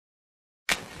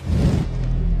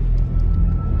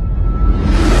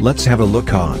Let's have a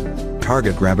look on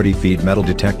Target Gravity Feed Metal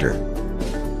Detector,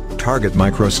 Target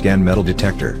Microscan Metal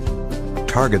Detector,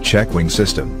 Target Checkwing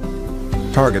System,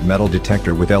 Target Metal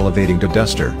Detector with Elevating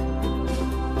Deduster.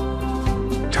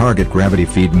 Target Gravity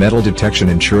Feed Metal Detection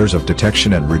ensures of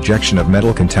detection and rejection of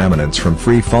metal contaminants from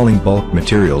free-falling bulk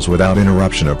materials without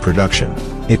interruption of production.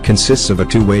 It consists of a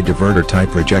two-way diverter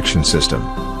type rejection system.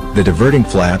 The diverting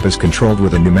flap is controlled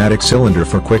with a pneumatic cylinder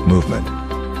for quick movement.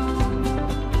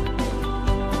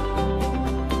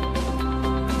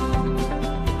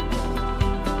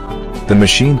 The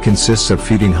machine consists of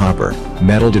feeding hopper,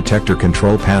 metal detector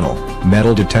control panel,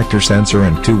 metal detector sensor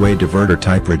and two-way diverter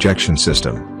type rejection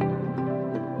system.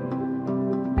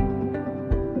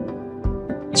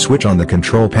 Switch on the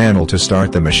control panel to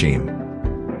start the machine.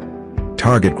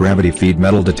 Target Gravity Feed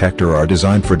Metal Detector are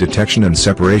designed for detection and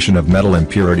separation of metal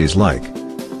impurities like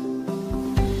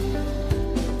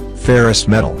ferrous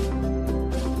metal,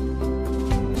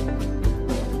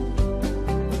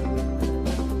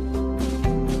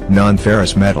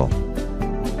 non-ferrous metal,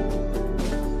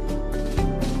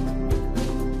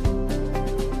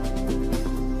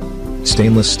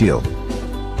 stainless steel,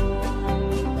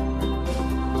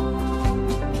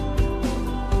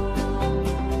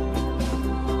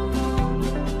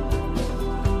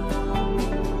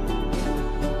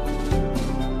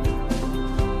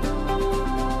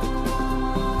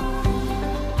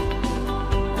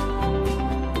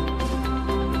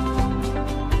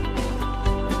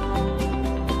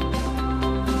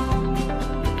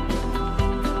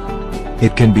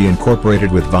 It can be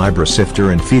incorporated with vibra sifter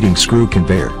and feeding screw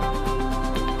conveyor.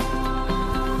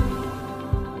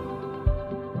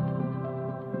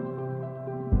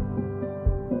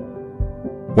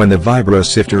 When the vibra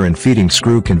sifter and feeding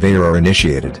screw conveyor are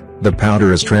initiated, the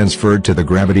powder is transferred to the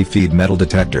gravity feed metal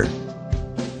detector.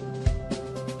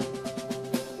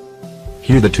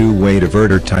 Here the two-way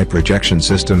diverter type rejection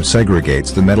system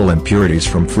segregates the metal impurities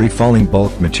from free-falling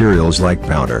bulk materials like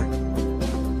powder.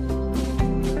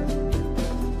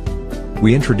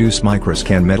 We introduce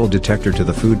Microscan Metal Detector to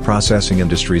the food processing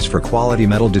industries for quality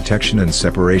metal detection and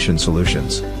separation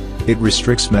solutions. It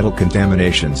restricts metal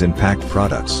contaminations in packed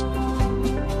products.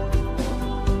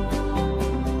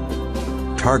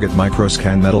 Target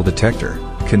Microscan Metal Detector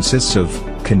consists of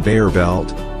conveyor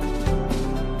belt,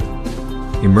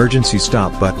 emergency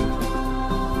stop button,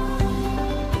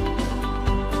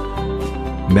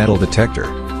 metal detector,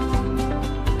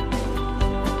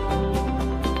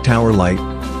 tower light,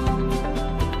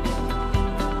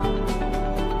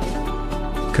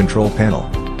 control panel,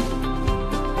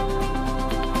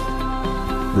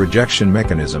 rejection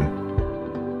mechanism,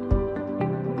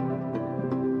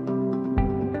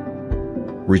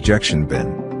 rejection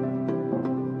bin.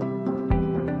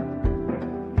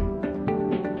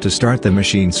 To start the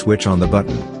machine, switch on the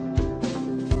button.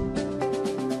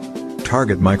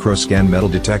 Target Microscan Metal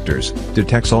Detectors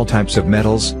detects all types of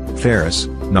metals, ferrous,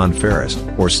 non-ferrous,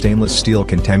 or stainless steel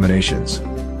contaminations.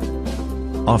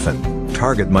 Often,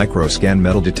 Target Microscan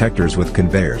Metal Detectors with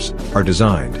conveyors are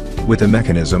designed with a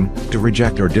mechanism to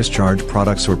reject or discharge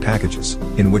products or packages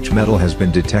in which metal has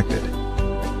been detected.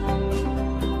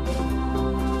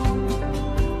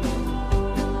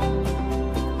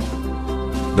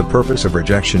 The purpose of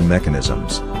rejection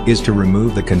mechanisms is to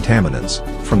remove the contaminants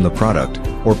from the product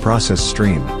or process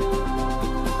stream.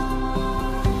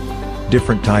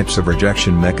 Different types of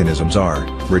rejection mechanisms are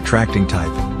retracting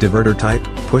type, diverter type,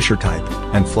 pusher type,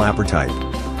 and flapper type.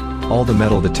 All the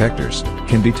metal detectors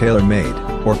can be tailor-made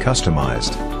or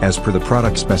customized as per the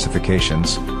product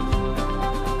specifications.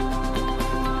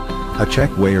 A check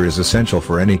weigher is essential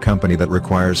for any company that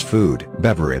requires food,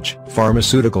 beverage,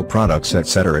 pharmaceutical products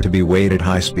etc. to be weighed at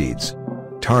high speeds.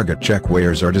 Target check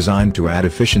weighers are designed to add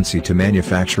efficiency to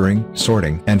manufacturing,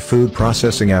 sorting, and food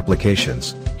processing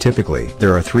applications. Typically,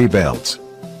 there are 3 belts.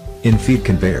 In-feed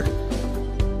conveyor,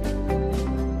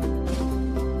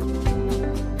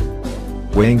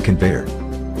 weighing conveyor,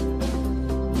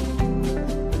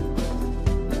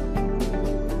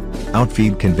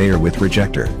 outfeed conveyor with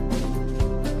rejector.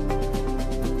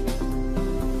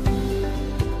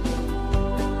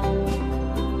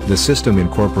 The system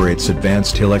incorporates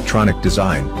advanced electronic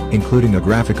design, including a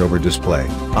graphic over display,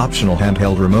 optional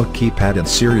handheld remote keypad and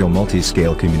serial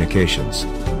multi-scale communications.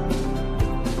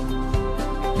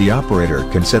 The operator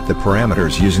can set the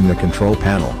parameters using the control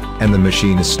panel, and the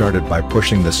machine is started by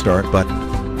pushing the start button.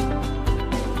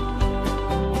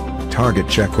 Target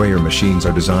check weigher machines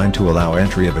are designed to allow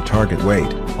entry of a target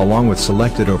weight, along with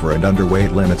selected over and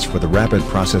underweight limits for the rapid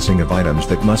processing of items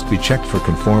that must be checked for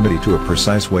conformity to a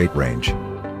precise weight range.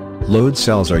 Load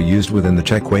cells are used within the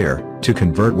check weigher to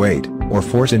convert weight or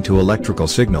force into electrical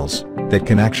signals, that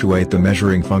can actuate the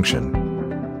measuring function.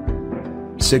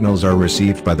 Signals are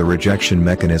received by the rejection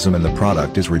mechanism and the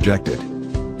product is rejected.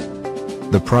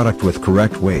 The product with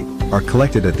correct weight are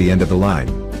collected at the end of the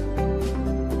line.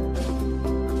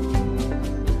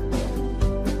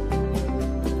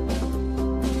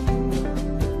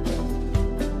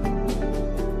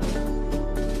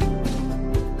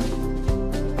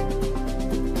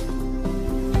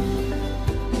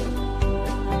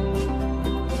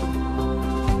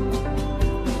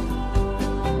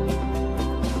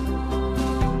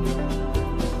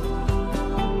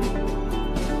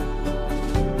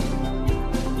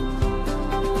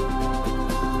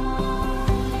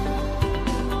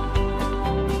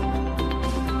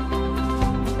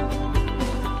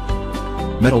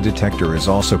 Metal detector is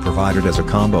also provided as a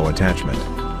combo attachment.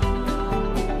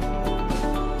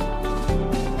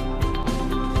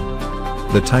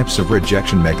 The types of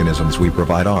rejection mechanisms we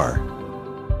provide are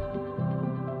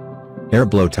air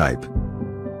blow type,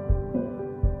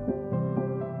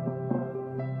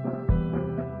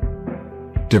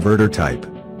 diverter type,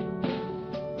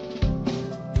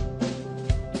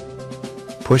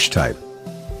 push type,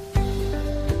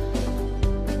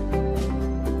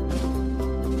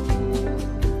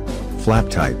 flap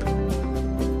type.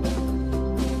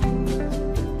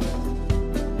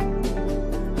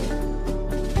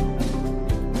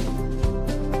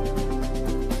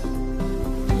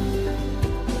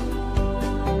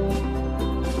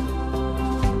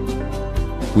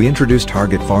 We introduced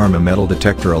Target Pharma metal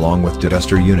detector along with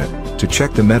Deduster unit to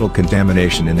check the metal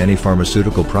contamination in any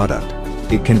pharmaceutical product.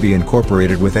 It can be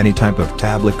incorporated with any type of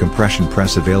tablet compression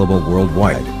press available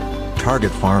worldwide.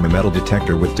 Target Pharma metal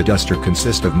detector with Deduster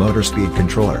consists of motor speed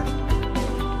controller,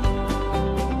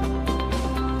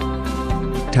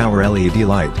 tower LED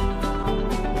light,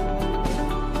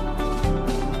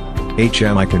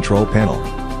 HMI control panel,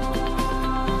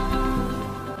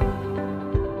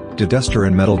 Deduster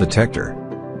and metal detector,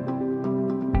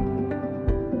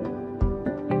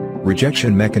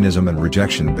 rejection mechanism and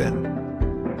rejection bin,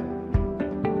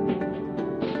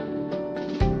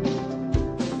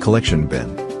 collection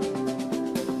bin.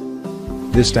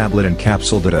 This tablet and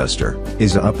capsule deduster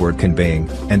is an upward conveying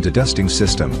and dedusting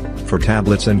system for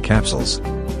tablets and capsules.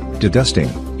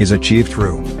 Dedusting is achieved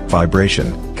through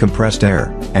vibration, compressed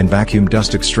air, and vacuum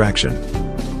dust extraction.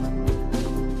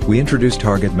 We introduced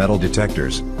Target metal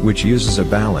detectors, which uses a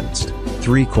balanced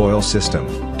 3-coil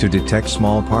system to detect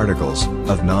small particles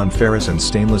of non-ferrous and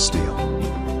stainless steel.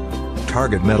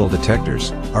 Target metal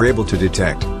detectors are able to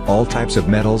detect all types of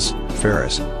metals,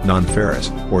 ferrous,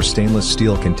 non-ferrous, or stainless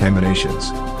steel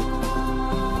contaminations.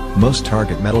 Most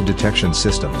Target metal detection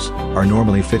systems are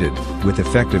normally fitted with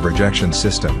effective rejection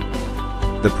system.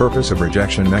 The purpose of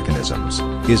rejection mechanisms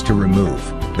is to remove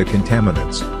the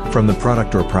contaminants from the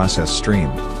product or process stream.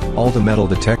 All the metal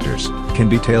detectors can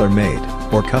be tailor-made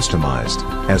or customized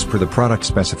as per the product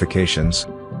specifications.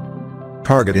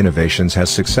 Target Innovations has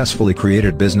successfully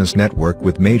created business network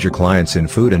with major clients in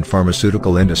food and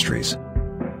pharmaceutical industries.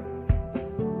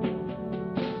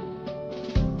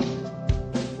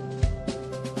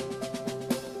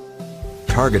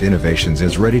 Target Innovations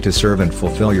is ready to serve and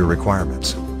fulfill your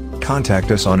requirements.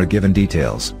 Contact us on a given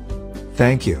details.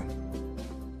 Thank you.